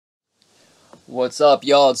What's up,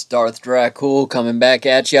 y'all? It's Darth Dracul coming back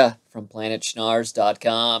at ya from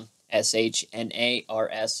planetshnars.com. SHNARS.com.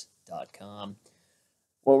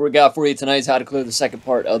 What we got for you tonight is how to clear the second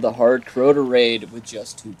part of the hard Crota raid with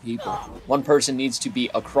just 2 people. One person needs to be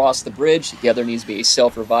across the bridge, the other needs to be a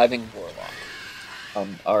self-reviving warlock.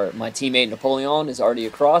 My teammate Napoleon is already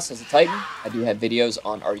across as a Titan. I do have videos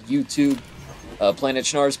on our YouTube Planet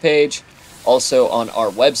Shnars page, also on our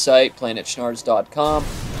website, planetshnars.com,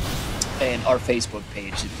 and our Facebook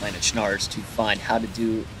page at Planet Shnars to find how to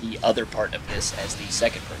do the other part of this as the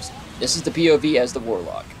second person. This is the POV as the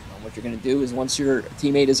warlock. What you're going to do is once your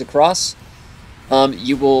teammate is across,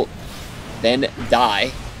 you will then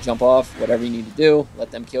die, jump off, whatever you need to do,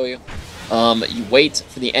 let them kill you. You wait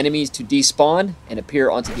for the enemies to despawn and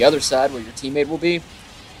appear onto the other side where your teammate will be,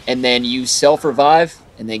 and then you self-revive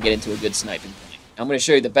and then get into a good sniping point. I'm going to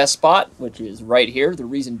show you the best spot, which is right here. The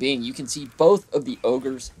reason being you can see both of the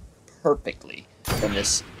ogres perfectly from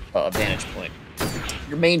this vantage point.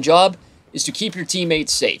 Your main job is to keep your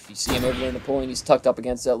teammates safe. You see him over there, Napoleon, he's tucked up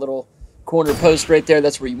against that little corner post right there.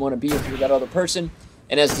 That's where you want to be if you're that other person.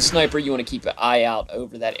 And as the sniper, you want to keep an eye out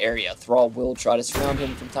over that area. Thrall will try to surround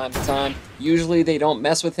him from time to time. Usually they don't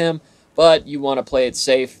mess with him, but you want to play it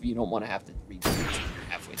safe. You don't want to have to reboot if you're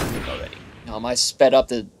halfway through it already. I sped up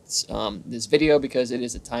this video because it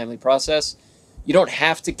is a timely process. You don't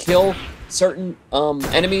have to kill certain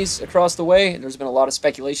enemies across the way. There's been a lot of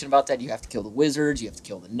speculation about that. You have to kill the wizards. You have to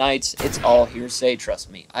kill the knights. It's all hearsay. Trust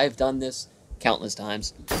me. I've done this countless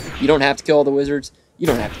times. You don't have to kill all the wizards. You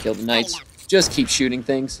don't have to kill the knights. Just keep shooting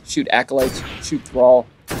things. Shoot acolytes. Shoot thrall.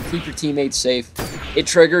 Keep your teammates safe. It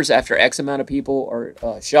triggers after X amount of people are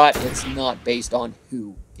shot. It's not based on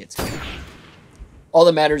who gets killed. All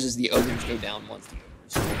that matters is the ogres go down once the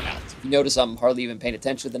ogres go out. If you notice, I'm hardly even paying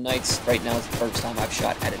attention to the knights. Right now is the first time I've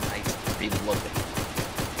shot at a knight or even looked at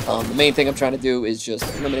them. The main thing I'm trying to do is just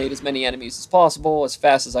eliminate as many enemies as possible, as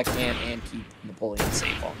fast as I can, and keep Napoleon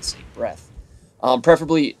safe on the same breath.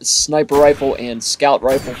 Preferably sniper rifle and scout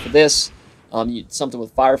rifle for this. Something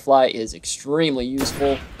with Firefly is extremely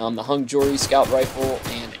useful. The Hung Jury scout rifle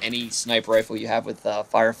and any sniper rifle you have with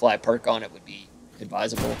Firefly perk on it would be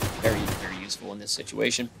advisable. Very, very useful in this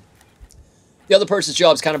situation. The other person's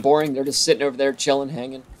job is kind of boring. They're just sitting over there chilling,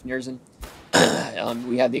 hanging, sneersing.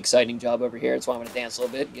 We have the exciting job over here. That's why I'm going to dance a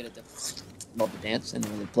little bit. Get it to love to dance. And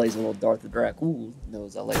then it plays a little Darth the Dracul.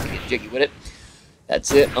 Knows I like to get jiggy with it.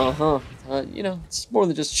 That's it. You know, it's more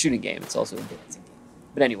than just a shooting game. It's also a dancing game.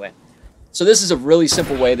 But anyway, so this is a really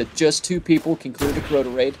simple way that just 2 people can clear the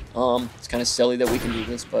Crota raid. It's kind of silly that we can do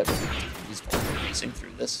this, but it's fun racing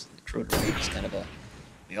through this. The Crota raid is kind of a...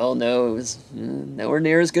 We all know it was nowhere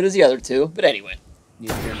near as good as the other 2. But anyway,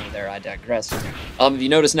 neither here nor there, I digress. If you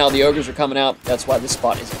notice now the ogres are coming out, that's why this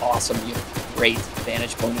spot is awesome. You have a great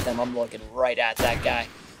vantage point with them. I'm looking right at that guy.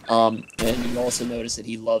 And you also notice that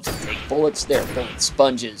he loves to take bullets. They're bullet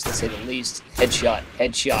sponges, to say the least. Headshot,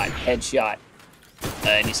 headshot, headshot.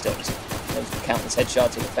 And he still just those countless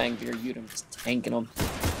headshots with a Fang Beer Udom just tanking them.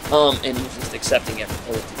 And he's just accepting every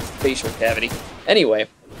bullet to his facial cavity. Anyway,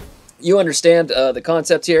 you understand the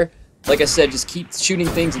concept here. Like I said, just keep shooting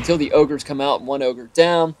things until the ogres come out. 1 ogre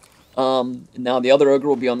down. Now the other ogre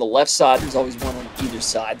will be on the left side. There's always one on either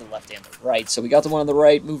side, the left and the right. So we got the one on the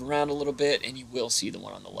right, move around a little bit, and you will see the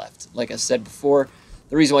one on the left. Like I said before,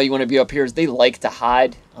 the reason why you want to be up here is they like to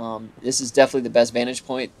hide. This is definitely the best vantage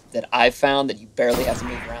point that I've found, that you barely have to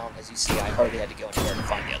move around. As you see, I hardly had to go anywhere to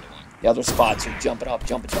find the other one. The other spots are jumping up,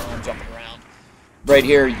 jumping down, jumping around. Right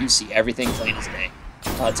here, you see everything plain as day.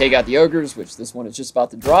 Take out the ogres, which this one is just about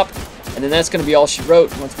to drop. And then that's going to be all she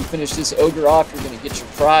wrote. Once we finish this ogre off, you're going to get your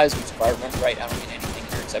prize, which, if I remember right, I don't get anything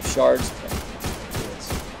here except shards.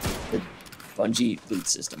 The Bungie loot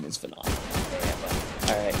system is phenomenal.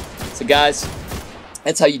 Alright, so guys,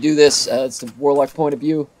 that's how you do this. It's the Warlock point of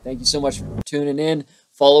view. Thank you so much for tuning in.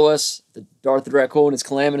 Follow us, the Darth the Dracul and his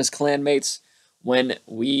calamitous clanmates, when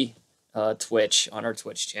we Twitch on our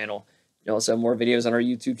Twitch channel. You also have more videos on our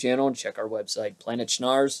YouTube channel, and check our website,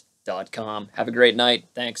 planetshnars.com. Have a great night.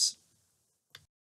 Thanks.